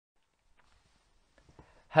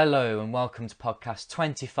Hello and welcome to podcast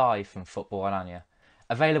 25 from Football-Oranje,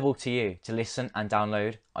 available to you to listen and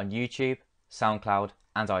download on YouTube, SoundCloud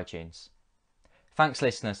and iTunes. Thanks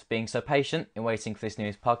listeners for being so patient in waiting for this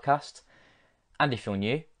news podcast, and if you're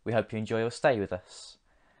new, we hope you enjoy your stay with us.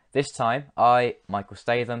 This time, I, Michael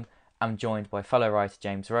Statham, am joined by fellow writer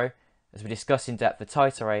James Rowe as we discuss in depth the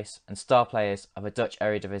title race and star players of the Dutch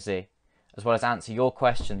Eredivisie, as well as answer your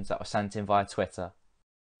questions that were sent in via Twitter.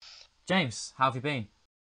 James, how have you been?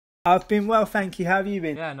 I've been well, thank you. How have you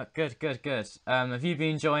been? Yeah, no, good. Have you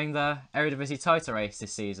been enjoying the Eredivisie title race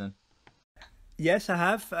this season? Yes, I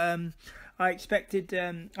have. I expected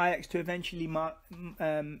Ajax to eventually mount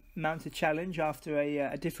a challenge after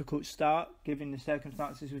a difficult start, given the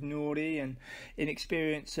circumstances with Nouri and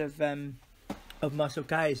inexperience of Marcel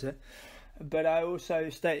Keizer. But I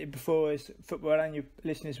also stated before, as Football-Oranje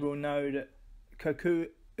listeners will know, that Cocu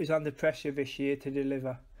is under pressure this year to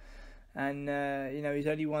deliver. And, he's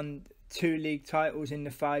only won 2 league titles in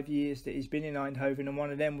the 5 years that he's been in Eindhoven. And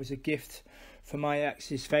one of them was a gift from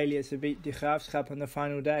Ajax's failure to beat De Graafschap on the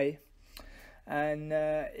final day. And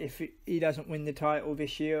if he doesn't win the title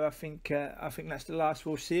this year, I think that's the last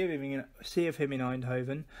we'll see of him in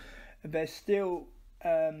Eindhoven. There's still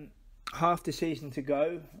half the season to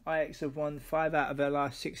go. Ajax have won 5 out of their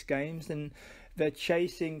last 6 games. And they're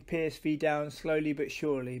chasing PSV down slowly but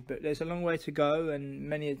surely, but there's a long way to go and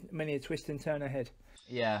many a twist and turn ahead.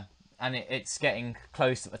 Yeah, and it's getting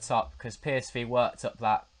close at the top because PSV worked up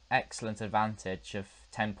that excellent advantage of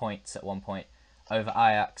 10 points at one point over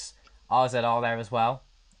Ajax. AZ are there as well,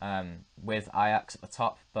 with Ajax at the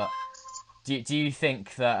top. But do you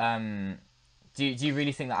think that do you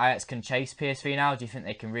really think that Ajax can chase PSV now? Do you think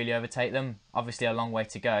they can really overtake them? Obviously, a long way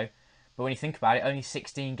to go. But when you think about it, only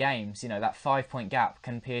 16 games, that 5-point gap,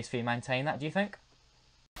 can PSV maintain that, do you think?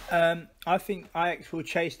 I think Ajax will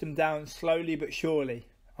chase them down slowly but surely.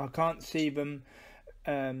 I can't see them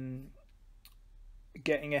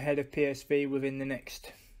getting ahead of PSV within the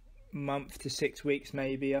next month to 6 weeks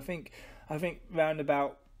maybe. I think round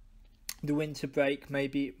about the winter break,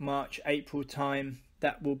 maybe March, April time,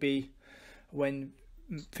 that will be when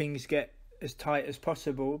things get as tight as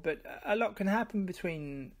possible. But a lot can happen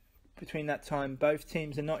between that time. Both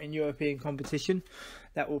teams are not in European competition.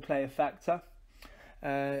 That will play a factor.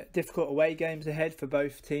 Difficult away games ahead for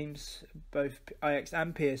both teams, both Ajax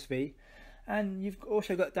and PSV. And you've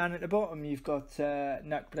also got down at the bottom, you've got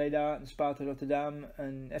NAC Breda and Sparta Rotterdam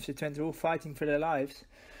and FC Twente all fighting for their lives.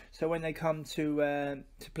 So when they come to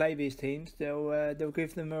play these teams, they'll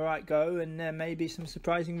give them a right go, and there may be some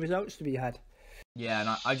surprising results to be had. Yeah, and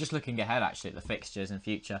I'm just looking ahead actually at the fixtures in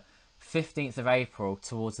future. 15th of April,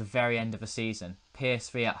 towards the very end of the season,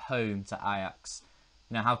 PSV at home to Ajax.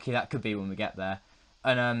 How key that could be when we get there.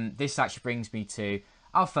 And this actually brings me to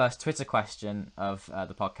our first Twitter question of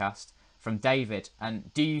the podcast from David.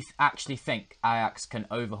 And do you actually think Ajax can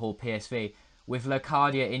overhaul PSV? With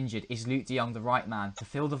Locadia injured, is Luc de Jong the right man to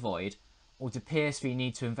fill the void? Or do PSV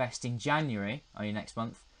need to invest in January, only next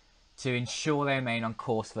month, to ensure they remain on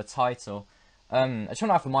course for the title? I just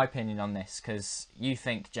want to offer my opinion on this, because you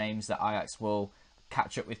think, James, that Ajax will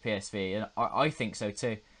catch up with PSV, and I think so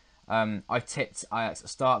too. I tipped Ajax at the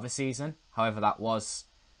start of the season, however that was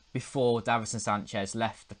before Davinson Sanchez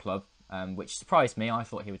left the club, which surprised me. I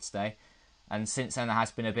thought he would stay, and since then there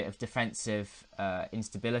has been a bit of defensive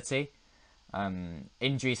instability.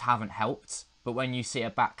 Injuries haven't helped, but when you see a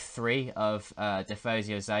back three of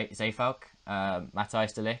Defozio Zeevalk,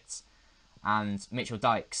 Matthijs de Ligt and Mitchell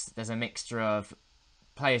Dykes, there's a mixture of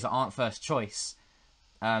players that aren't first choice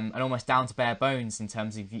and almost down to bare bones in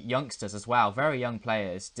terms of youngsters as well. Very young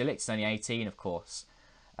players. De Ligt's only 18, of course.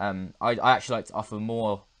 I actually like to offer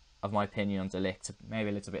more of my opinion on De Ligt maybe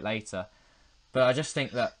a little bit later. But I just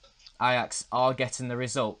think that Ajax are getting the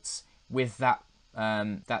results with that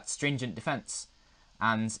stringent defence.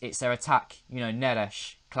 And it's their attack,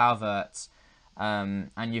 Neres, Kluivert,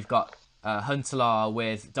 and you've got Huntelaar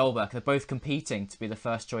with Dolberg. They're both competing to be the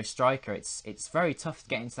first choice striker. It's very tough to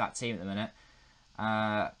get into that team at the minute,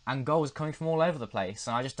 and goals coming from all over the place.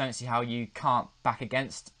 And I just don't see how you can't back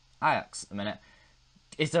against Ajax at the minute.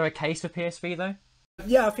 Is there a case for PSV though?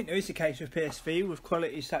 Yeah, I think there is a case with PSV with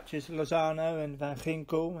qualities such as Lozano and Van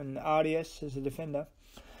Ginkel and Arias as a defender.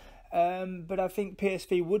 But I think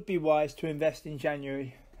PSV would be wise to invest in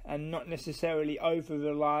January and not necessarily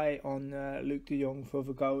over-rely on Luc de Jong for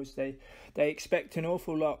the goals. They expect an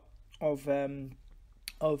awful lot of Hervin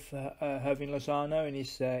Lozano, and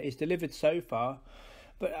he's delivered so far.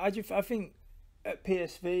 But I think at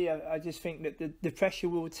PSV, I just think that the pressure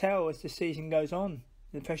will tell as the season goes on.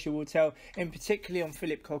 The pressure will tell, and particularly on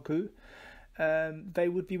Philippe Cocu. they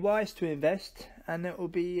would be wise to invest, and it will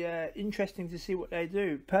be interesting to see what they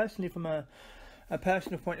do. Personally, from a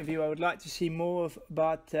personal point of view, I would like to see more of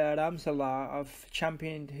Bart Ramselaar. I've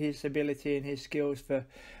championed his ability and his skills for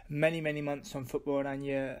many months on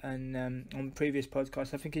Football-Oranje and on previous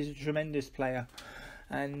podcasts. I think he's a tremendous player,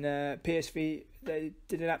 and PSV, they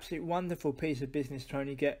did an absolute wonderful piece of business to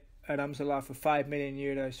only get Ramselaar for €5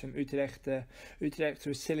 million from Utrecht. Utrecht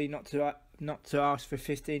was silly not to ask for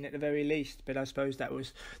 15 at the very least, but I suppose that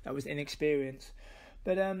was inexperience.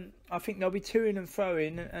 But I think there'll be to and fro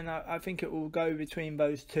in, and I think it will go between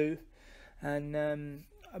those two, and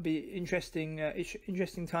it'll be interesting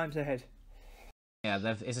times ahead.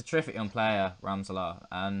 Yeah, he's a terrific young player,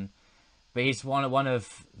 Ramselaar, but he's one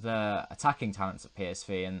of the attacking talents at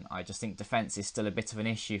PSV, and I just think defence is still a bit of an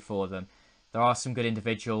issue for them. There are some good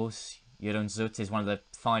individuals. Jeroen Zoet is one of the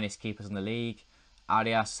finest keepers in the league.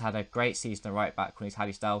 Arias had a great season at right back when he's had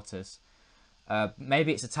his doubters.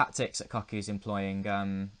 Maybe it's the tactics that Cocu is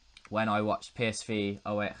employing. When I watched PSV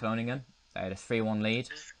away at Groningen, they had a 3-1 lead.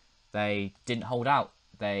 They didn't hold out.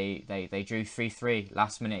 They drew 3-3,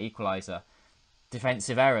 last minute equaliser.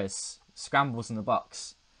 Defensive errors, scrambles in the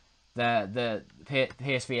box. The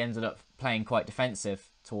PSV ended up playing quite defensive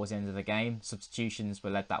towards the end of the game. Substitutions were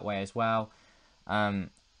led that way as well. I'm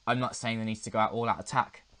not saying they need to go out all out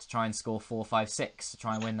attack to try and score 4, 5, 6 to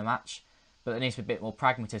try and win the match, but there needs to be a bit more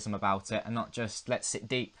pragmatism about it and not just let's sit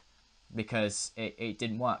deep, because it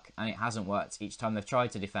didn't work, and it hasn't worked each time they've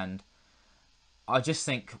tried to defend. I just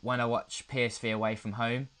think when I watch PSV away from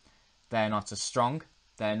home, they're not as strong,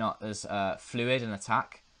 they're not as fluid in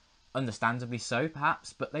attack, understandably so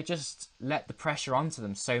perhaps, but they just let the pressure onto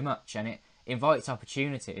them so much, and it invites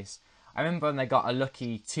opportunities. I remember when they got a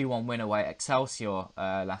lucky 2-1 win away at Excelsior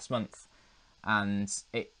last month, and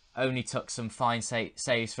it only took some fine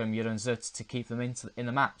saves from Jeroen Zoet to keep them in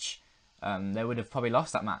the match. They would have probably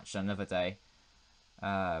lost that match another day.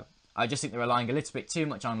 I just think they're relying a little bit too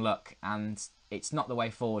much on luck, and it's not the way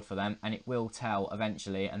forward for them, and it will tell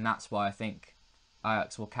eventually, and that's why I think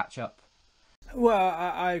Ajax will catch up. Well,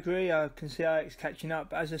 I agree. I can see Ajax catching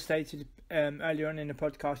up. As I stated earlier on in the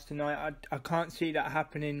podcast tonight, I can't see that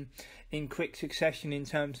happening in quick succession in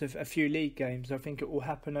terms of a few league games. I think it will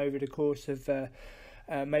happen over the course of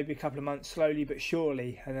maybe a couple of months, slowly but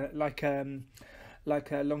surely, and like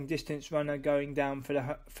a long distance runner going down for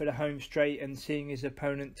the home straight and seeing his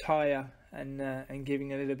opponent tire and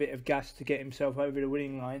giving a little bit of gas to get himself over the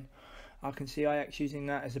winning line. I can see Ajax using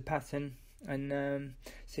that as a pattern and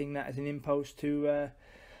seeing that as an impulse to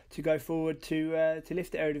go forward to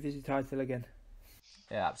lift the Eredivisie title again.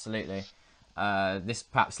 Yeah, absolutely. This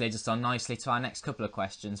perhaps leads us on nicely to our next couple of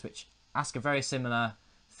questions, which ask a very similar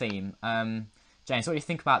theme. James, what do you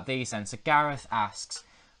think about these then? So Gareth asks,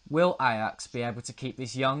 will Ajax be able to keep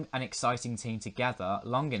this young and exciting team together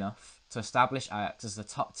long enough to establish Ajax as the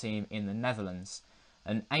top team in the Netherlands?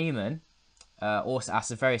 And Eamon also asks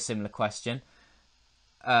a very similar question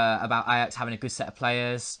about Ajax having a good set of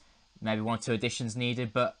players, maybe 1 or 2 additions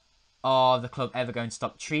needed, but are the club ever going to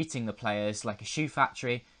stop treating the players like a shoe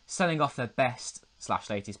factory, selling off their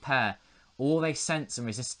best/latest pair? Or will they sense and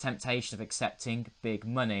resist the temptation of accepting big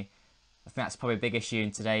money? I think that's probably a big issue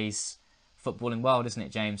in today's footballing world, isn't it,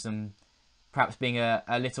 James? And perhaps being a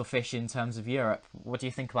little fish in terms of Europe. What do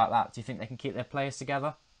you think about that? Do you think they can keep their players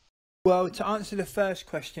together? Well, to answer the first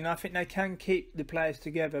question, I think they can keep the players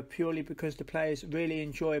together purely because the players really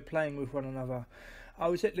enjoy playing with one another. I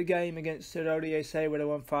was at the game against Rowe where they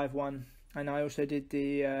won 5-1, and I also did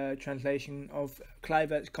the translation of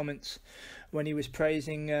Kluivert's comments when he was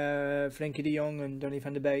praising Frenkie de Jong and Donny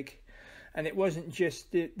van der Beek. And it wasn't just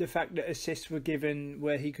the fact that assists were given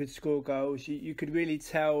where he could score goals. You could really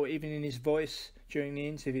tell, even in his voice during the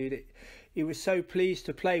interview, that he was so pleased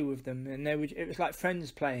to play with them. And it was like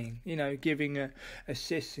friends playing, giving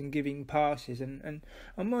assists and giving passes. And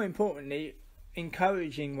more importantly,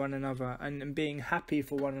 encouraging one another and being happy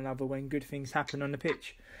for one another when good things happen on the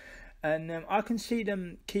pitch. And I can see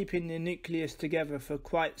them keeping the nucleus together for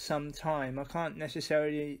quite some time. I can't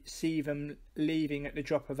necessarily see them leaving at the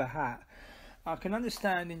drop of a hat. I can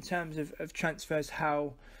understand in terms of transfers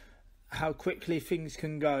how quickly things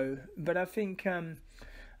can go, but I think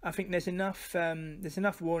there's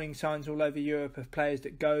enough warning signs all over Europe of players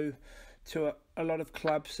that go to a lot of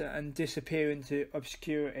clubs and disappear into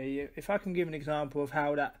obscurity. If I can give an example of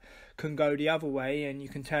how that can go the other way and you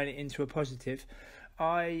can turn it into a positive,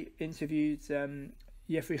 I interviewed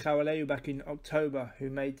Jeffrey Gouweleu back in October,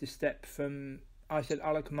 who made the step from AZ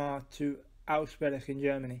Alkmaar to Augsburg in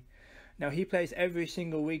Germany. Now he plays every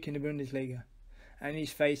single week in the Bundesliga, and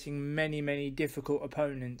he's facing many difficult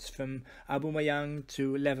opponents, from Aubameyang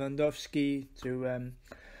to Lewandowski to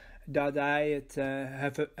Dardai at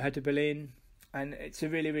Hertha Berlin, and it's a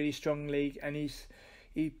really strong league, and he's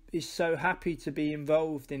so happy to be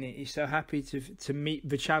involved in it. He's so happy to meet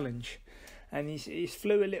the challenge, and he's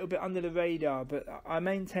flew a little bit under the radar. But I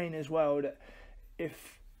maintain as well that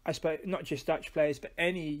if, I suppose, not just Dutch players, but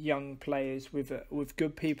any young players with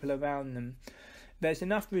good people around them, there's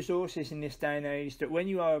enough resources in this day and age that when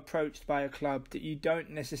you are approached by a club, that you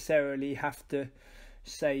don't necessarily have to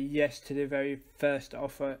say yes to the very first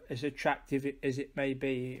offer, as attractive as it may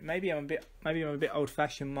be. Maybe I'm a bit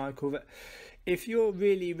old-fashioned, Michael, but if you're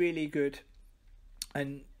really good,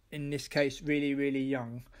 and in this case really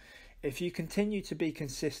young, if you continue to be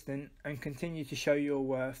consistent and continue to show your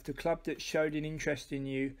worth, the club that showed an interest in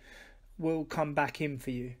you will come back in for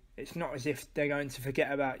you. It's not as if they're going to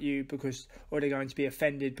forget about you or they're going to be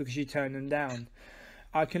offended because you turn them down.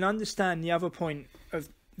 I can understand the other point of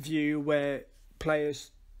view where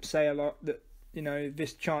players say a lot that,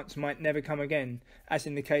 this chance might never come again, as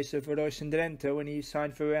in the case of Rowe when he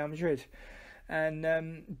signed for Real Madrid. And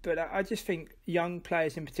but I just think young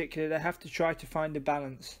players in particular, they have to try to find a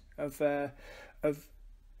balance of a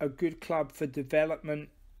good club for development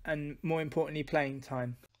and, more importantly, playing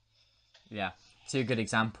time. Yeah, two good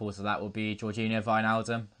examples of that would be Jorginho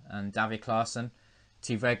Wijnaldum and Davy Klaassen,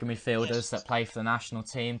 two regular midfielders that play for the national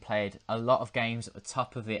team, played a lot of games at the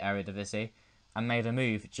top of the Eredivisie and made a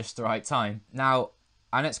move at just the right time. Now,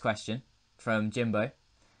 our next question from Jimbo.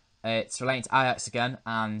 It's relating to Ajax again,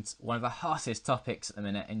 and one of the hottest topics at the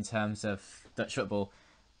minute in terms of Dutch football.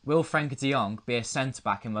 Will Frenkie de Jong be a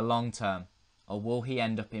centre-back in the long term, or will he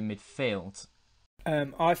end up in midfield?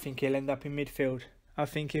 I think he'll end up in midfield. I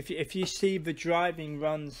think if you see the driving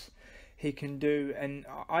runs he can do, and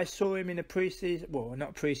I saw him in a pre-season, well,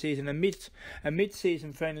 not pre-season, a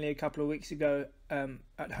mid-season friendly a couple of weeks ago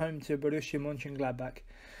at home to Borussia Mönchengladbach.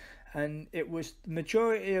 And it was, the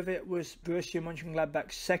majority of it was Borussia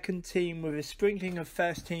Mönchengladbach's second team with a sprinkling of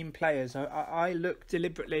first team players. I looked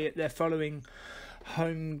deliberately at their following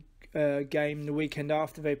home game the weekend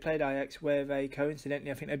after they played Ajax, where they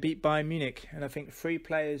coincidentally, I think they beat Bayern Munich, and I think 3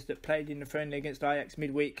 players that played in the friendly against Ajax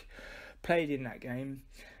midweek played in that game.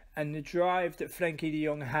 And the drive that Frenkie de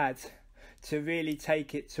Jong had to really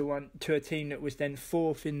take it to a team that was then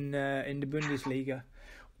 4th in the Bundesliga,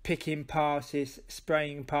 picking passes,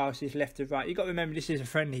 spraying passes left to right. You've got to remember, this is a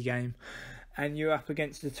friendly game and you're up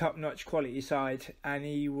against the top-notch quality side, and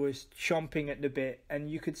he was chomping at the bit, and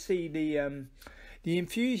you could see the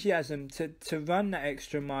enthusiasm to run that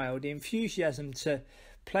extra mile, the enthusiasm to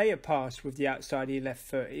play a pass with the outside of your left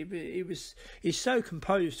foot. He's so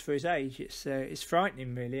composed for his age. It's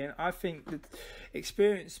frightening, really. And I think that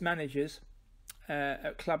experienced managers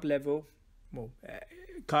at club level,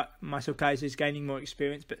 Marcel Kaiser is gaining more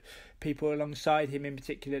experience, but people alongside him in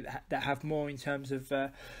particular that have more in terms of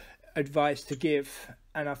advice to give.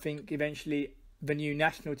 And I think eventually the new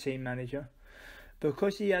national team manager,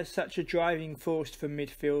 because he has such a driving force for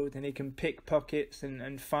midfield, and he can pick pockets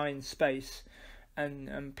and find space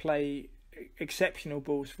and play exceptional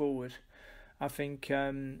balls forward, I think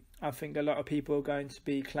a lot of people are going to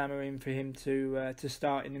be clamouring for him to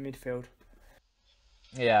start in the midfield.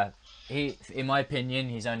 Yeah, in my opinion,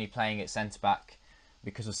 he's only playing at centre-back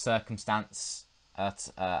because of circumstance at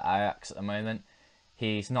Ajax at the moment.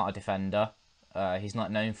 He's not a defender. He's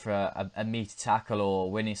not known for a meaty tackle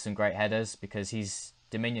or winning some great headers, because he's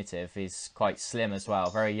diminutive. He's quite slim as well,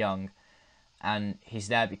 very young. And he's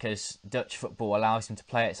there because Dutch football allows him to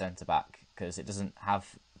play at centre-back, because it doesn't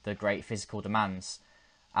have the great physical demands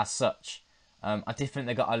as such. I did think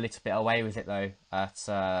they got a little bit away with it, though, at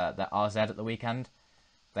the RZ at the weekend.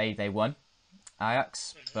 They won,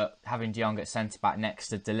 Ajax, but having de Jong at centre-back next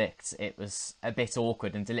to De Ligt, it was a bit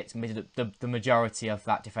awkward, and De Ligt did the majority of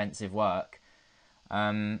that defensive work.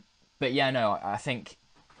 But yeah, no, I think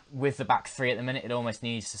with the back three at the minute, it almost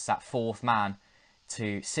needs just that 4th man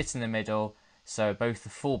to sit in the middle, so both the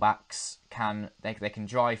full-backs can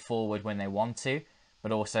drive forward when they want to,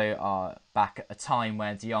 but also are back at a time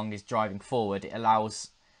where de Jong is driving forward. It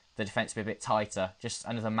allows the defence to be a bit tighter, just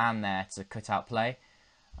another man there to cut out play.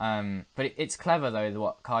 But it's clever, though,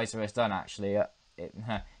 what Kaiser has done, actually.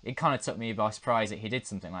 It kind of took me by surprise that he did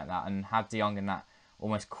something like that and had de Jong in that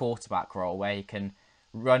almost quarterback role where he can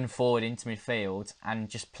run forward into midfield and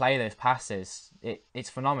just play those passes. It's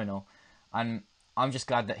phenomenal. And I'm just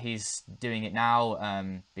glad that he's doing it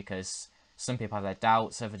now, because some people have their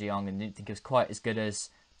doubts over de Jong and didn't think he was quite as good as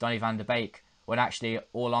Donny van der Beek, when actually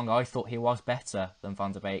all along I thought he was better than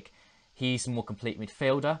van der Beek. He's a more complete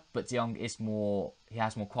midfielder, but de Jong he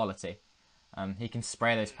has more quality. He can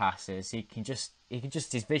spray those passes.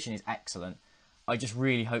 His vision is excellent. I just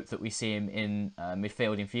really hope that we see him in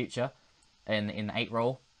midfield in future, in the 8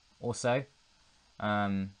 role also.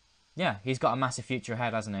 Yeah, he's got a massive future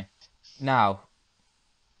ahead, hasn't he? Now,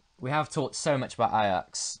 we have talked so much about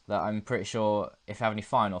Ajax that I'm pretty sure if you have any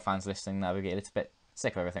final fans listening, that we get a little bit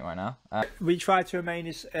sick of everything right now. We try to remain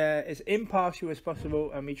as impartial as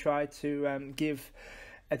possible, and we try to give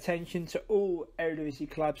attention to all Eredivisie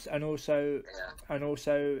clubs, and also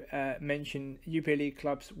mention UPL League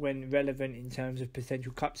clubs when relevant in terms of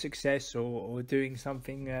potential cup success or doing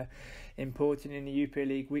something important in the UPL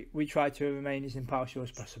League. We try to remain as impartial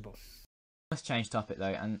as possible. Let's change topic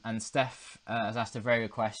though, and Steph has asked a very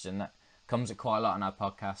good question that comes at quite a lot on our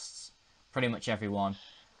podcasts, pretty much everyone.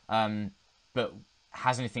 But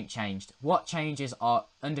has anything changed? What changes are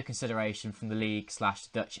under consideration from the league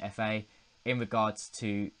 / Dutch FA in regards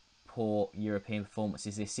to poor European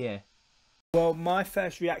performances this year? Well, my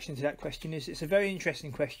first reaction to that question is it's a very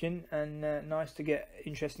interesting question, and nice to get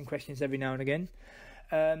interesting questions every now and again.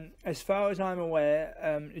 As far as I'm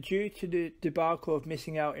aware, due to the debacle of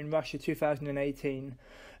missing out in Russia 2018,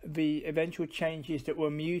 the eventual changes that were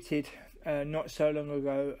muted not so long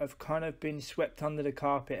ago have kind of been swept under the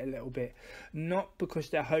carpet a little bit. Not because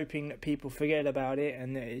they're hoping that people forget about it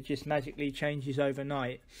and that it just magically changes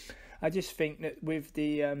overnight. I just think that with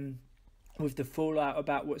the fallout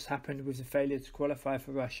about what's happened with the failure to qualify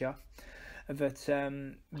for Russia, that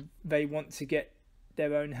they want to get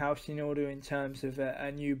their own house in order in terms of a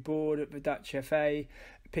new board at the Dutch FA,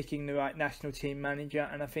 picking the right national team manager,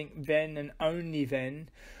 and I think then and only then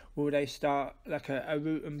will they start like a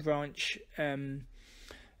root and branch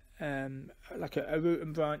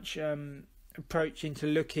approach into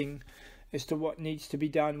looking as to what needs to be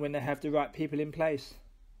done when they have the right people in place.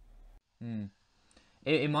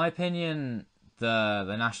 In my opinion,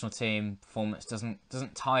 the national team performance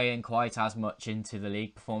doesn't tie in quite as much into the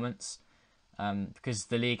league performance. Because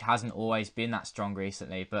the league hasn't always been that strong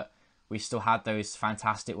recently, but we still had those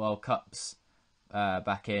fantastic World Cups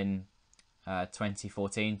back in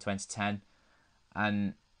 2014,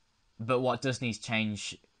 2010. But what does need to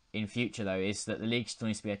change in future, though, is that the league still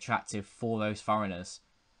needs to be attractive for those foreigners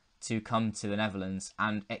to come to the Netherlands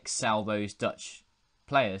and excel those Dutch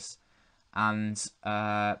players. And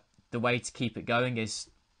the way to keep it going is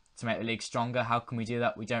to make the league stronger. How can we do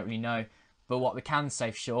that? We don't really know. But what we can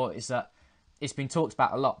say for sure is that it's been talked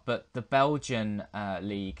about a lot, but the Belgian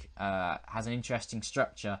league has an interesting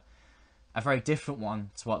structure, a very different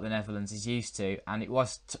one to what the Netherlands is used to, and it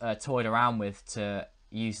was toyed around with to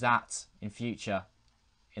use that in future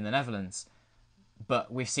in the Netherlands.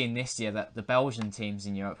 But we've seen this year that the Belgian teams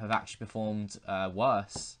in Europe have actually performed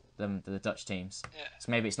worse than the Dutch teams. Yeah.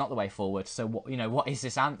 So maybe it's not the way forward. So what is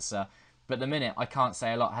this answer? But at the minute, I can't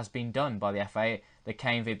say a lot has been done by the FA. The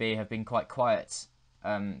KNVB have been quite quiet.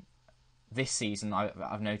 This season,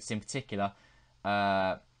 I've noticed in particular,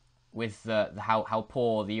 with how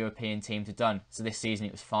poor the European teams have done. So this season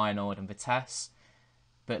it was Feyenoord and Vitesse,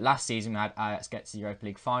 but last season we had Ajax get to the Europa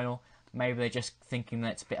League final. Maybe they're just thinking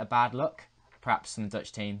that it's a bit of bad luck, perhaps from the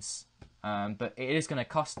Dutch teams. But it is going to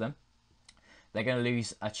cost them. They're going to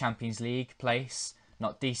lose a Champions League place,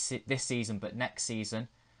 not this season, but next season.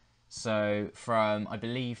 So from, I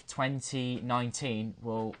believe, 2019,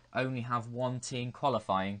 we'll only have one team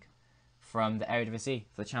qualifying from the Eredivisie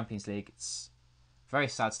for the Champions League. It's a very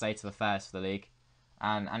sad state of affairs for the league,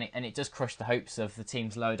 and it does crush the hopes of the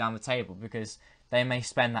teams lower down the table, because they may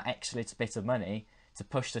spend that extra little bit of money to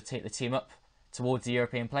push the team up towards the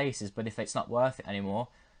European places, but if it's not worth it anymore,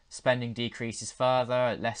 spending decreases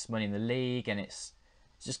further, less money in the league, and it's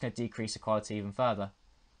just going to decrease the quality even further.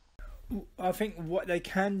 I think what they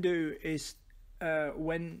can do is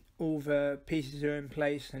when all the pieces are in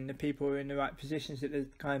place and the people are in the right positions at the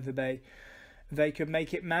KNVB, they could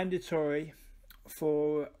make it mandatory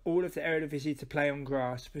for all of the Eredivisie to play on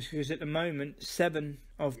grass, because at the moment 7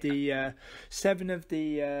 of the 18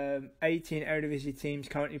 Eredivisie teams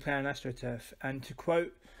currently play on AstroTurf. And to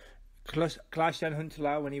quote Klaas-Jan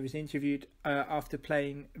Huntelaar when he was interviewed after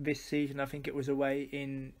playing this season, I think it was away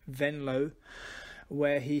in Venlo,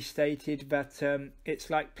 where he stated that it's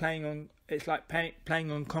like playing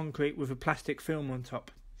on concrete with a plastic film on top,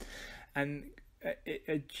 and it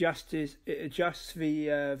adjusts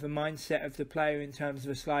the mindset of the player in terms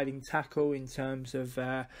of a sliding tackle, in terms of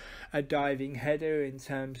a diving header, in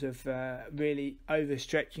terms of really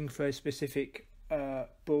overstretching for a specific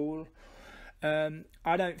ball.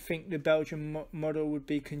 I don't think the Belgian model would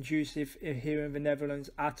be conducive here in the Netherlands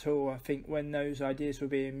at all. I think when those ideas were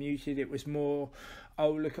being muted, it was more,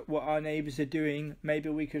 oh, look at what our neighbours are doing, maybe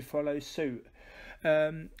we could follow suit.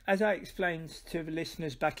 As I explained to the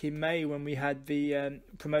listeners back in May when we had the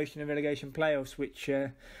promotion and relegation playoffs, which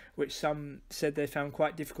some said they found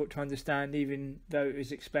quite difficult to understand, even though it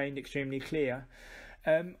was explained extremely clear.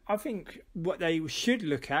 I think what they should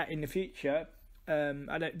look at in the future,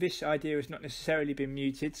 this idea has not necessarily been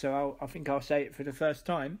muted, so I think I'll say it for the first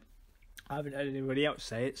time. I haven't heard anybody else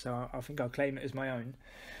say it, so I think I'll claim it as my own.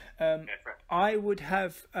 I would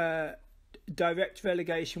have direct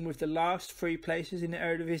relegation with the last 3 places in the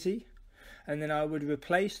Eredivisie, and then I would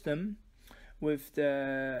replace them with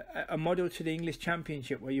a model to the English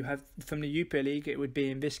Championship, where you have, from the Jupiler League it would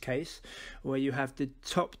be in this case, where you have the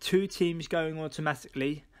top 2 teams going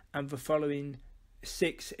automatically and the following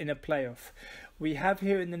 6 in a playoff. We have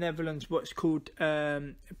here in the Netherlands what's called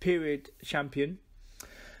period champion.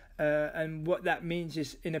 And what that means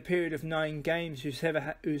is, in a period of 9 games, who's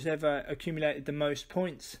ever accumulated the most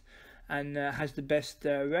points and has the best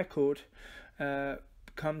record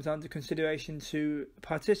comes under consideration to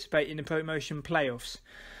participate in the promotion playoffs.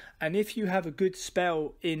 And if you have a good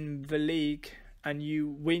spell in the league and you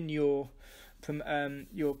win your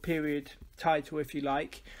period title, if you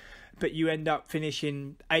like, but you end up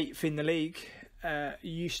finishing 8th in the league,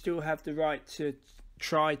 you still have the right to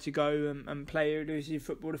try to go and play Eredivisie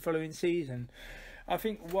football the following season. I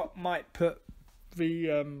think what might put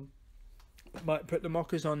the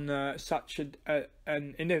mockers on such an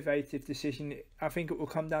innovative decision, I think it will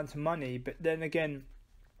come down to money. But then again,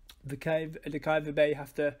 the KVB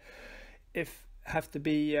have to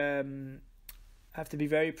be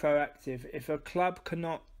very proactive. If a club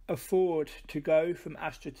cannot afford to go from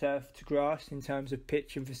AstroTurf to grass in terms of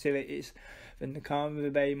pitch and facilities, then the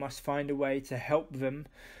KVB must find a way to help them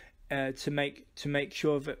to make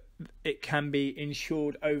sure that it can be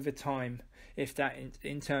insured over time. If that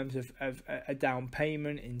in terms of a down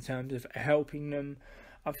payment, in terms of helping them,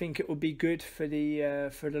 I think it will be good for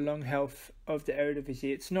the long health of the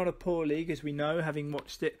Eredivisie. It's not a poor league, as we know, having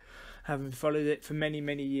watched it, having followed it for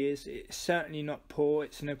many years. It's certainly not poor.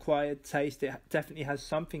 It's an acquired taste. It definitely has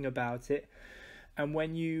something about it. And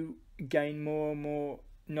when you gain more and more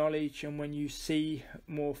knowledge, and when you see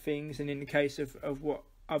more things, and in the case of what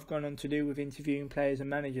I've gone on to do with interviewing players and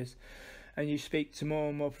managers, and you speak to more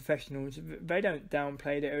and more professionals, they don't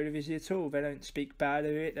downplay the Eredivisie at all. They don't speak bad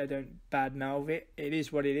of it. They don't badmouth it. It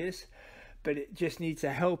is what it is. But it just needs a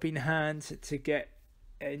helping hand to get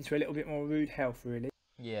into a little bit more rude health, really.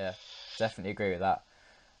 Yeah, definitely agree with that.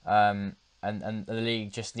 And the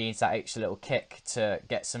league just needs that extra little kick to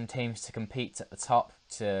get some teams to compete at the top,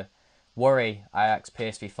 to worry Ajax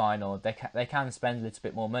PSV final. They can spend a little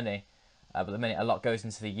bit more money, but at the minute a lot goes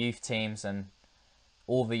into the youth teams, and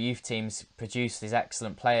all the youth teams produce these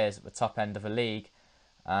excellent players at the top end of the league,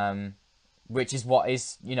 which is what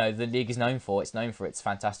the league is known for. It's known for its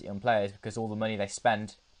fantastic young players, because all the money they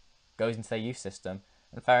spend goes into their youth system.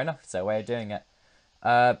 And fair enough, it's their way of doing it.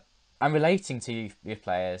 And relating to youth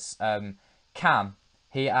players, Cam,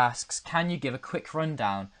 he asks, can you give a quick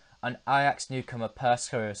rundown on Ajax newcomer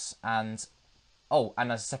PSV, and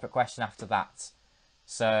there's a separate question after that.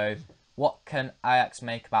 So, what can Ajax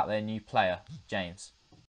make about their new player, James?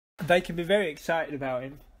 They can be very excited about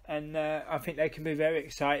him, and I think they can be very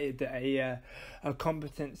excited that a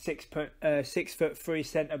competent 6'3"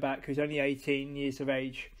 centre back who's only 18 years of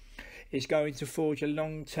age is going to forge a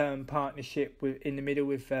long-term partnership in the middle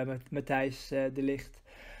with Matthijs de Ligt.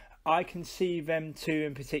 I can see them two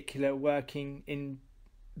in particular working in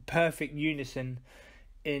perfect unison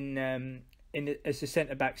as the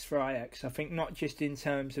centre backs for Ajax. I think not just in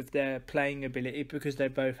terms of their playing ability, because they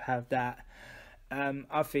both have that.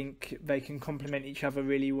 I think they can complement each other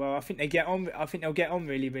really well. I think they'll get on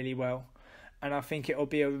really well, and I think it'll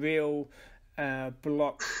be a real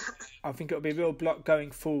block. I think it'll be a real block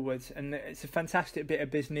going forward, and it's a fantastic bit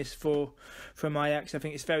of business from Ajax. I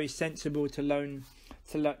think it's very sensible to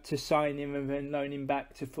sign him and then loan him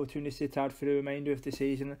back to Fortuna Sittard for the remainder of the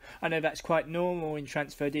season. I know that's quite normal in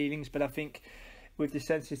transfer dealings, but I think with the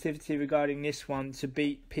sensitivity regarding this one, to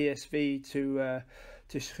beat PSV to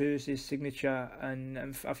Schuurs' signature, and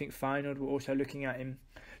I think Feyenoord were also looking at him,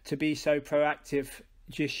 to be so proactive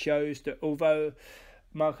just shows that although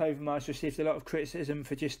Mark Overmars received a lot of criticism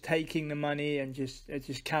for just taking the money and just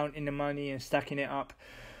counting the money and stacking it up,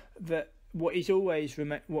 that what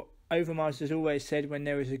Overmars has always said, when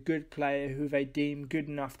there is a good player who they deem good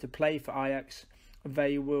enough to play for Ajax,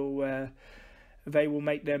 they will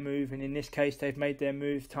make their move, and in this case they've made their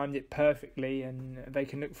move, timed it perfectly, and they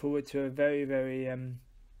can look forward to a very, very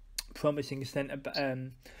promising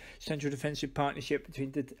central defensive partnership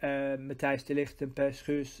between Matthijs de Ligt and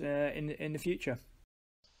PSV in the future.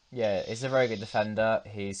 Yeah, he's a very good defender.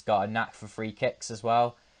 He's got a knack for free kicks as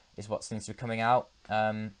well, is what seems to be coming out.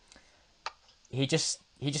 He just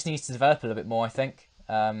needs to develop a little bit more, I think.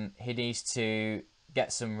 He needs to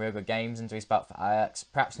get some real good games into his belt for Ajax.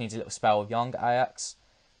 Perhaps needs a little spell with young Ajax.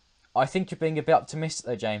 I think you're being a bit optimistic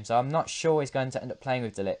though, James. I'm not sure he's going to end up playing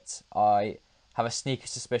with De Ligt. I have a sneaky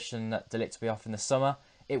suspicion that De Ligt will be off in the summer.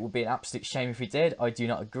 It would be an absolute shame if he did. I do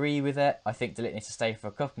not agree with it. I think De Ligt needs to stay for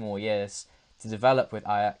a couple more years to develop with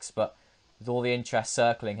Ajax, but with all the interest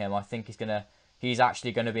circling him, I think he's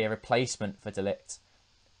actually going to be a replacement for De Ligt.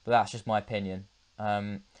 But that's just my opinion.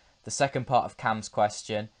 The second part of Cam's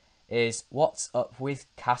question is, what's up with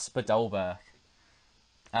Kasper Dolberg?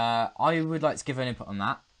 I would like to give an input on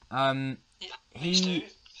that.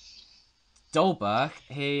 Dolberg,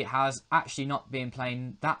 he has actually not been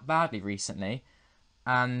playing that badly recently,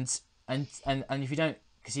 and if you don't,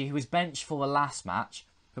 because he was benched for the last match,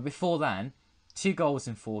 but before then, 2 goals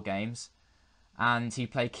in 4 games, and he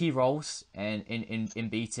played key roles in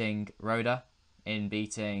beating Rowe, in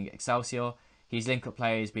beating Excelsior. His link-up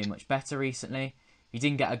play has been much better recently. He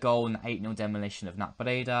didn't get a goal in the 8-0 demolition of Nat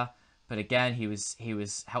Breda, but again, he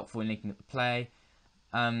was helpful in linking up the play.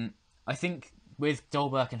 I think with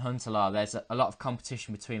Dolberg and Huntelaar, there's a lot of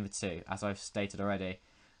competition between the two, as I've stated already.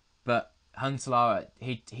 But Huntelaar,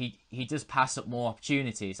 he does pass up more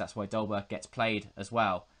opportunities. That's why Dolberg gets played as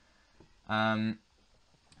well.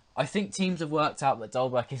 I think teams have worked out that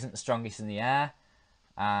Dolberg isn't the strongest in the air,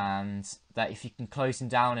 and that if you can close him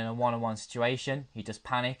down in a one-on-one situation, he does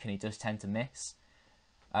panic and he does tend to miss.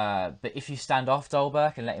 But if you stand off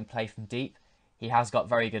Dolberg and let him play from deep, he has got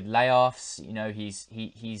very good layoffs. You know, he's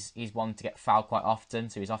one to get fouled quite often,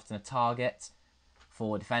 so he's often a target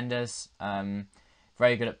for defenders.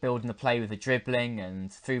 Very good at building the play with the dribbling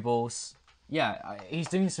and through balls. Yeah, he's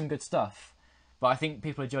doing some good stuff. But I think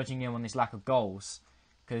people are judging him on his lack of goals,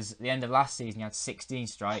 because at the end of last season he had 16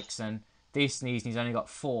 strikes, and this season he's only got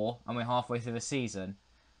 4, and we're halfway through the season.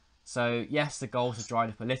 So yes, the goals have dried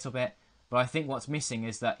up a little bit, but I think what's missing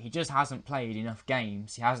is that he just hasn't played enough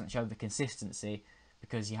games. He hasn't showed the consistency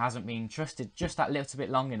because he hasn't been trusted just that little bit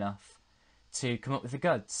long enough to come up with the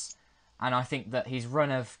goods. And I think that his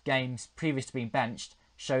run of games previous to being benched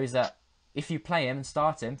shows that if you play him and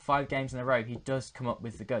start him 5 games in a row, he does come up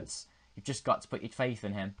with the goods. You've just got to put your faith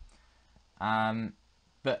in him.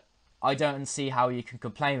 But I don't see how you can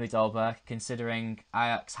complain with Dolberg, considering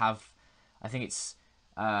Ajax have, I think it's,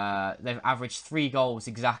 they've averaged 3 goals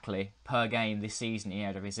exactly per game this season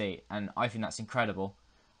in Eredivisie, and I think that's incredible.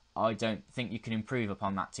 I don't think you can improve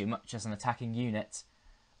upon that too much as an attacking unit.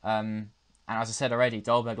 And as I said already,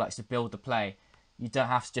 Dolberg likes to build the play. You don't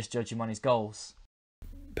have to just judge him on his goals.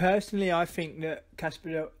 Personally, I think that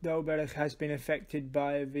Kasper Dolberg has been affected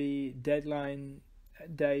by the deadline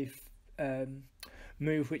day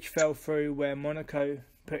move which fell through, where Monaco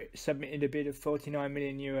submitted a bid of 49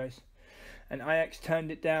 million euros. And Ajax turned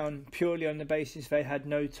it down purely on the basis they had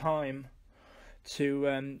no time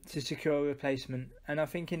to secure a replacement. And I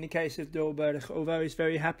think in the case of Dolberg, although he's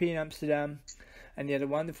very happy in Amsterdam and he had a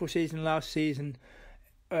wonderful season last season,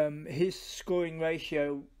 his scoring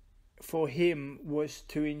ratio for him was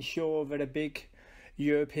to ensure that a big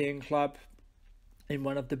European club in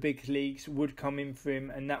one of the big leagues would come in for him,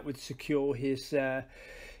 and that would secure his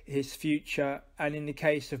future. And in the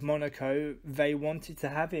case of Monaco, they wanted to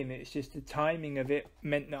have him. It's just the timing of it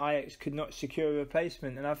meant that Ajax could not secure a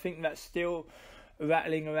replacement. And I think that's still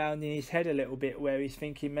rattling around in his head a little bit, where he's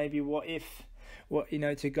thinking maybe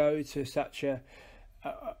to go to such a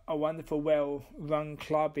wonderful, well-run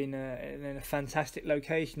club in a fantastic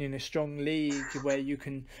location in a strong league where you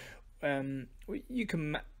can.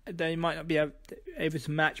 They might not be able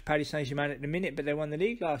to match Paris Saint-Germain at the minute, but they won the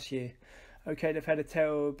league last year. Okay, they've had a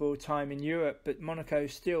terrible time in Europe, but Monaco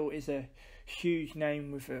still is a huge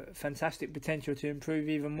name with a fantastic potential to improve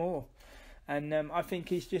even more. And I think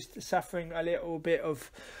he's just suffering a little bit of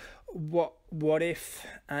what if,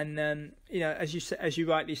 and as you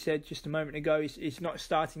rightly said just a moment ago, he's not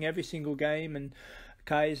starting every single game, and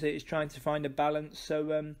Kaiser is trying to find a balance.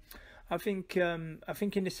 So I think in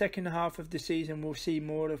the second half of the season we'll see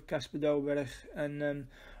more of Kasper Dolberg, and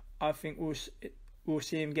I think we'll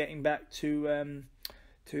see him getting back to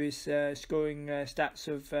his scoring stats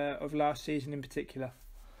of last season in particular.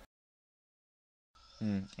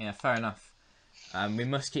 Yeah, fair enough. We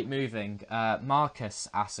must keep moving. Marcus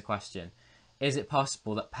asks a question. Is it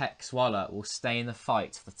possible that Pek Zwolle will stay in the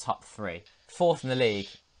fight for the top 3? 4th in the league,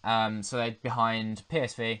 so they're behind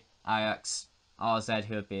PSV, Ajax, RZ,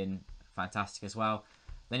 who have been fantastic as well.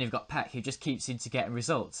 Then you've got Pek, who just keeps into getting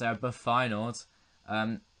results. They're above Feyenoord,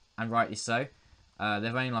 and rightly so.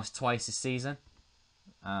 They've only lost twice this season.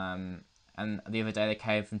 And the other day they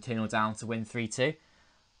came from 2-0 down to win 3-2.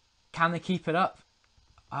 Can they keep it up?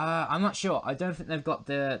 I'm not sure. I don't think they've got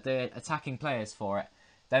the attacking players for it.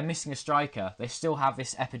 They're missing a striker. They still have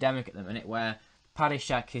this epidemic at the minute where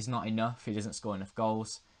Padishek is not enough. He doesn't score enough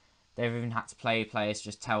goals. They've even had to play players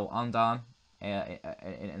just tell Ondan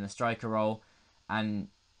in the striker role. And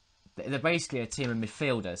they're basically a team of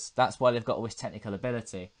midfielders. That's why they've got all this technical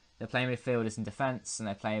ability. They're playing midfielders in defence and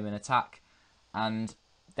they're playing in attack. And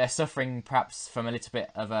they're suffering perhaps from a little bit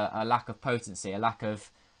of a lack of potency, a lack of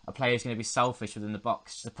a player who's going to be selfish within the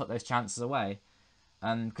box to put those chances away.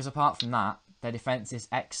 Because apart from that, their defence is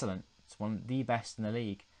excellent. It's one of the best in the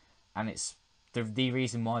league. And it's the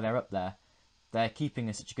reason why they're up there. They're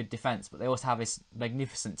keeping such a good defence, but they also have this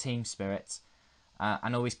magnificent team spirit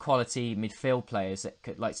and all these quality midfield players that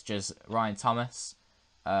could, like just Ryan Thomas,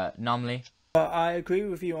 Numley. I agree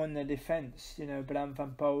with you on the defence. Bram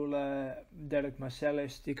van Polen, Derek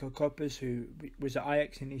Marcellus, Dico Koppers, who was at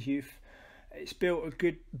Ajax in his youth. It's built a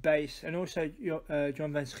good base, and also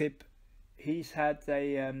John van Schip. He's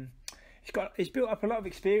built up a lot of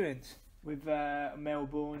experience with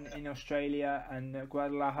Melbourne in Australia and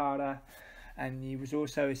Guadalajara, and he was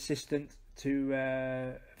also assistant to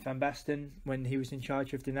Van Basten when he was in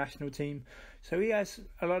charge of the national team. So he has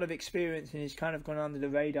a lot of experience and he's kind of gone under the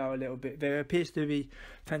radar a little bit. There appears to be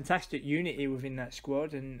fantastic unity within that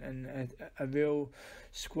squad and a real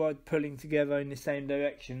squad pulling together in the same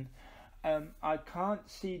direction. I can't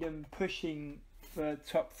see them pushing for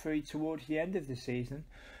top three towards the end of the season,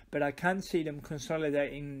 but I can see them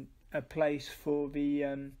consolidating a place for the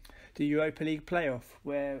Europa League playoff,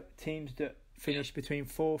 where teams that finish between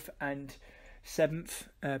 4th and 7th,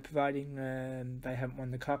 providing they haven't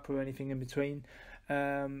won the cup or anything in between,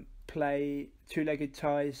 play two-legged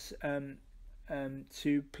ties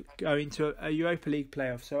to go into a Europa League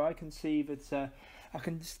playoff. So I can see that I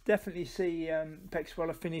can definitely see Pek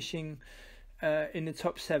Zwolle finishing in the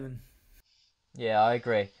top 7. Yeah, I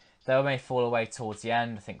agree. They may fall away towards the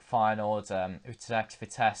end. I think Feyenoord, Utrecht,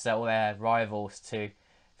 Vitesse, they're all their rivals to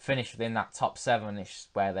finish within that top 7, is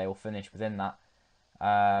where they will finish within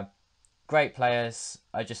that. Great players.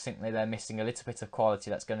 I just think they're missing a little bit of quality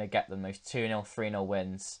that's going to get them those 2-0, 3-0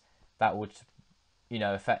 wins that would,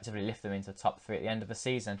 effectively lift them into the top 3 at the end of the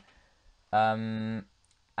season. And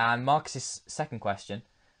Marcus's second question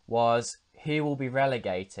was, who will be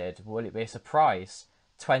relegated? Will it be a surprise?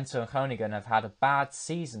 Twente and Groningen have had a bad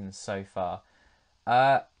season so far.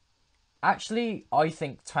 Actually, I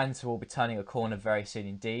think Twente will be turning a corner very soon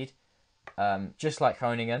indeed. Just like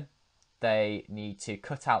Groningen, they need to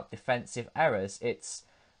cut out defensive errors. It's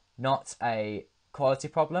not a quality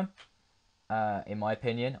problem, in my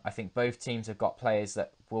opinion. I think both teams have got players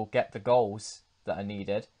that will get the goals that are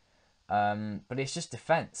needed. But it's just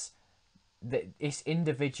defence. It's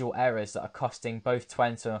individual errors that are costing both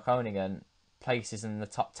Twente and Groningen places in the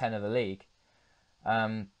top 10 of the league.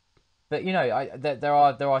 But there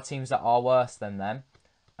are teams that are worse than them.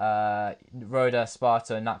 Roda,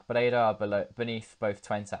 Sparta, and NAC Breda are beneath both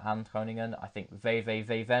Twente and Groningen. I think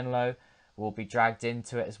VVV Venlo will be dragged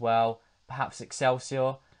into it as well. Perhaps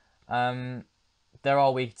Excelsior. There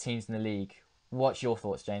are weak teams in the league. What's your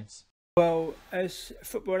thoughts, James? Well, as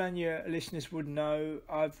Football-Oranje listeners would know,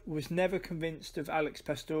 I was never convinced of Alex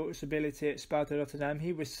Pastoor's ability at Sparta Rotterdam.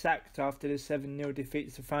 He was sacked after the 7-0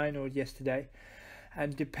 defeat to Feyenoord yesterday.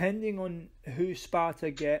 And depending on who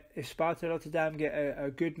Sparta get, if Sparta Rotterdam get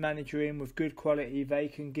a good manager in with good quality, they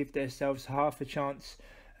can give themselves half a chance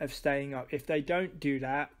of staying up. If they don't do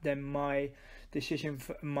that, then my prediction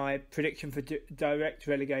for direct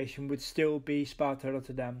relegation would still be Sparta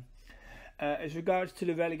Rotterdam. As regards to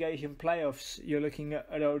the relegation playoffs, you're looking at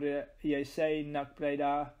Roda JC, NAC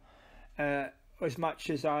Breda. As much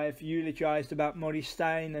as I've eulogised about Maurice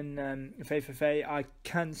Stijn and VVV, I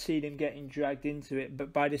can see them getting dragged into it.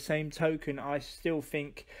 But by the same token, I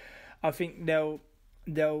think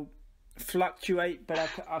they'll fluctuate, but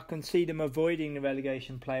I can see them avoiding the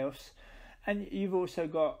relegation playoffs. And you've also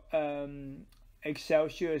got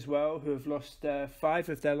Excelsior as well, who have lost 5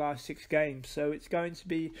 of their last 6 games. So it's going to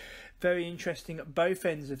be very interesting at both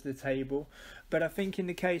ends of the table. But I think in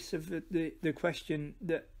the case of the question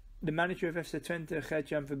that the manager of FC Twente,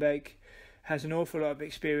 Gert-Jan Verbeek, has an awful lot of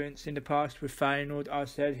experience in the past with Feyenoord,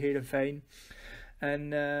 AZ, Heerenveen,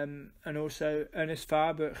 and also Ernest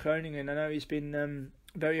Faber at Groningen. I know he's been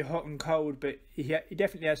very hot and cold, but he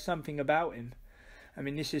definitely has something about him. I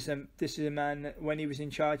mean, this is a man that when he was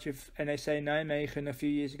in charge of NSA Nijmegen a few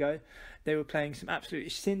years ago, they were playing some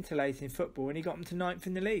absolutely scintillating football, and he got them to 9th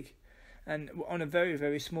in the league, and on a very,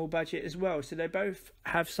 very small budget as well. So they both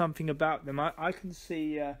have something about them. I can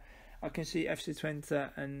see I can see FC Twente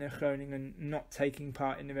and Groningen not taking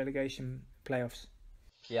part in the relegation playoffs.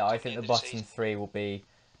 Yeah, I think the bottom three will be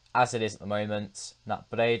as it is at the moment. NAC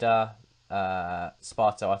Breda,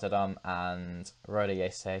 Sparta Rotterdam and Roda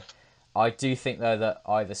JC. I do think though that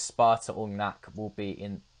either Sparta or NAC will be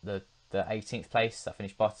in the 18th place, that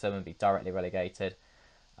finish bottom and be directly relegated.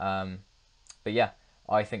 But yeah,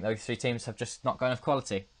 I think those three teams have just not got enough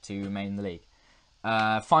quality to remain in the league.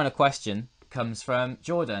 Final question comes from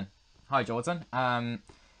Jordan. Hi Jordan.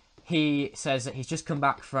 He says that he's just come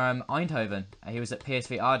back from Eindhoven. He was at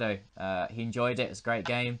PSV Ardo. He enjoyed it. It's a great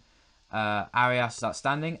game. Arias is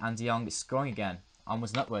outstanding and De Jong is scoring again.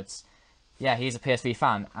 Onwards and upwards. Yeah, he's a PSV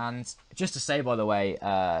fan. And just to say, by the way,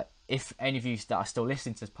 if any of you that are still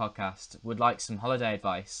listening to this podcast would like some holiday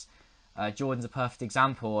advice, Jordan's a perfect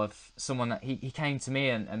example of someone that he came to me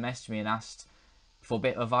and messaged me and asked for a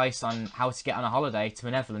bit of advice on how to get on a holiday to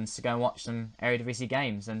the Netherlands to go and watch some Eredivisie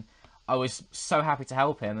games. And I was so happy to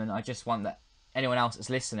help him, and I just want that anyone else that's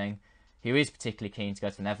listening who is particularly keen to go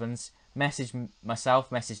to the Netherlands, message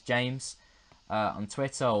myself, message James on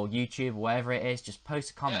Twitter or YouTube or wherever it is, just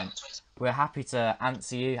post a comment. We're happy to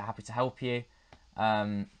answer you, happy to help you,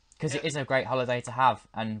 because it is a great holiday to have,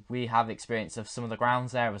 and we have experience of some of the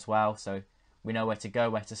grounds there as well, so we know where to go,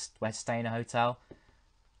 where to stay in a hotel.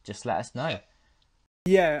 Just let us know.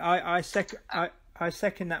 Yeah, I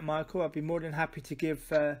second that, Michael. I'd be more than happy to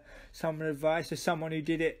give some advice as someone who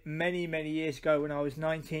did it many, many years ago when I was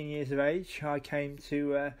 19 years of age. I came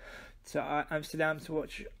to Amsterdam to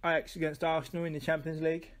watch Ajax against Arsenal in the Champions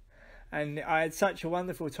League, and I had such a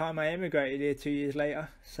wonderful time. I emigrated here 2 years later,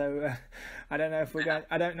 so I don't know if we're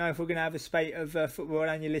going to have a spate of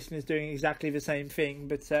Football-Oranje listeners doing exactly the same thing.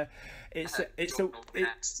 But it's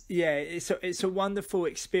a wonderful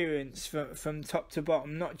experience from top to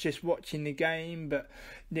bottom. Not just watching the game, but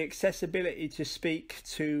the accessibility to speak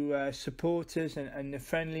to supporters and the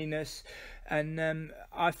friendliness. And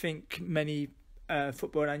I think many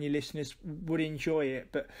Football-Oranje listeners would enjoy it,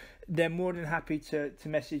 but they're more than happy to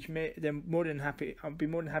message me. I'd be more than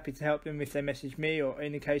happy to help them if they message me, or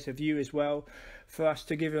in the case of you as well, for us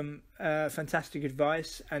to give them fantastic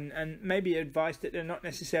advice and maybe advice that they're not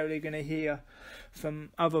necessarily going to hear from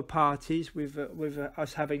other parties, with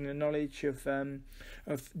us having the knowledge of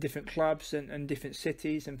different clubs and different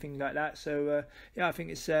cities and things like that. So yeah, I think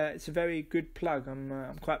it's a very good plug.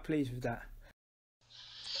 I'm quite pleased with that.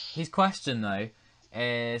 His question though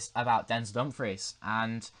is about Denzel Dumfries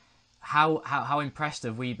and how impressed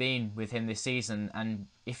have we been with him this season, and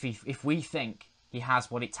if we think he has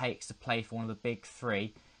what it takes to play for one of the big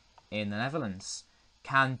three in the Netherlands.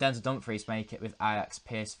 Can Denzel Dumfries make it with Ajax,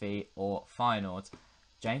 PSV or Feyenoord?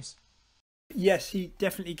 James? Yes, he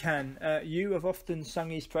definitely can. You have often sung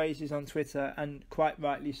his praises on Twitter, and quite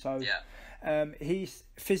rightly so. Yeah. He's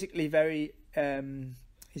physically very...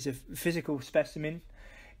 he's a physical specimen.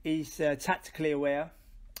 He's tactically aware,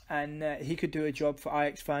 and he could do a job for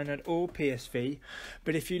Ajax, Feyenoord or PSV.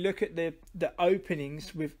 But if you look at the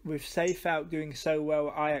openings, with Seyfout doing so well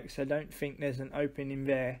at Ajax, I don't think there's an opening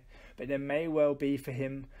there. But there may well be for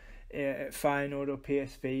him at Feyenoord or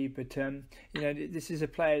PSV. But this is a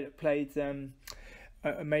player that played,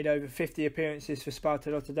 made over 50 appearances for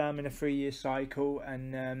Sparta Rotterdam in a 3-year cycle,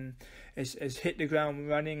 and has hit the ground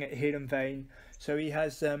running at Heerenveen. So he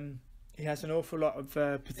has an awful lot of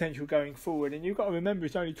potential going forward. And you've got to remember,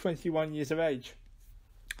 he's only 21 years of age,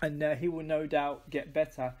 and he will no doubt get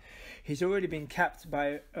better. He's already been capped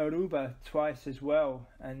by Aruba twice as well,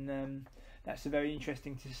 and that's a very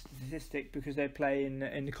interesting statistic because they play in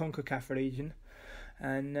the CONCACAF region.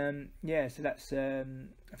 And so that's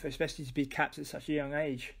for especially to be capped at such a young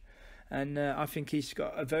age. And I think he's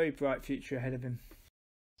got a very bright future ahead of him.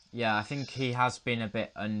 Yeah, I think he has been a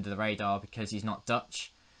bit under the radar because he's not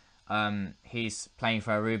Dutch. He's playing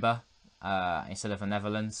for Aruba instead of the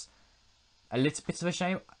Netherlands. A little bit of a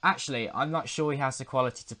shame. Actually, I'm not sure he has the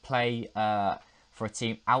quality to play for a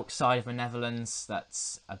team outside of the Netherlands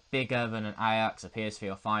that's bigger than an Ajax, a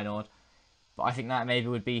PSV or Feyenoord. But I think that maybe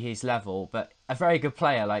would be his level. But a very good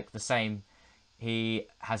player, like the same. He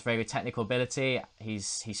has very good technical ability.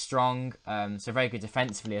 He's strong. So very good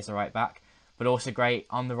defensively as a right back, but also great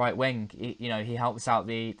on the right wing. He helps out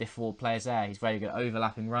the forward players there. He's very good at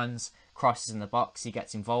overlapping runs, crosses in the box. He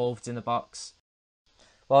gets involved in the box.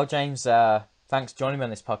 Well, James, thanks for joining me on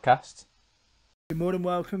this podcast. You're more than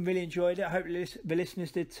welcome. Really enjoyed it. I hope the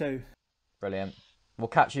listeners did too. Brilliant. We'll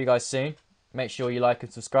catch you guys soon. Make sure you like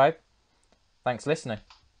and subscribe. Thanks for listening.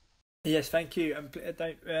 Yes, thank you. And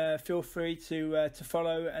don't feel free to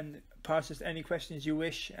follow and pass us any questions you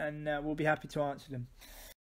wish, and we'll be happy to answer them.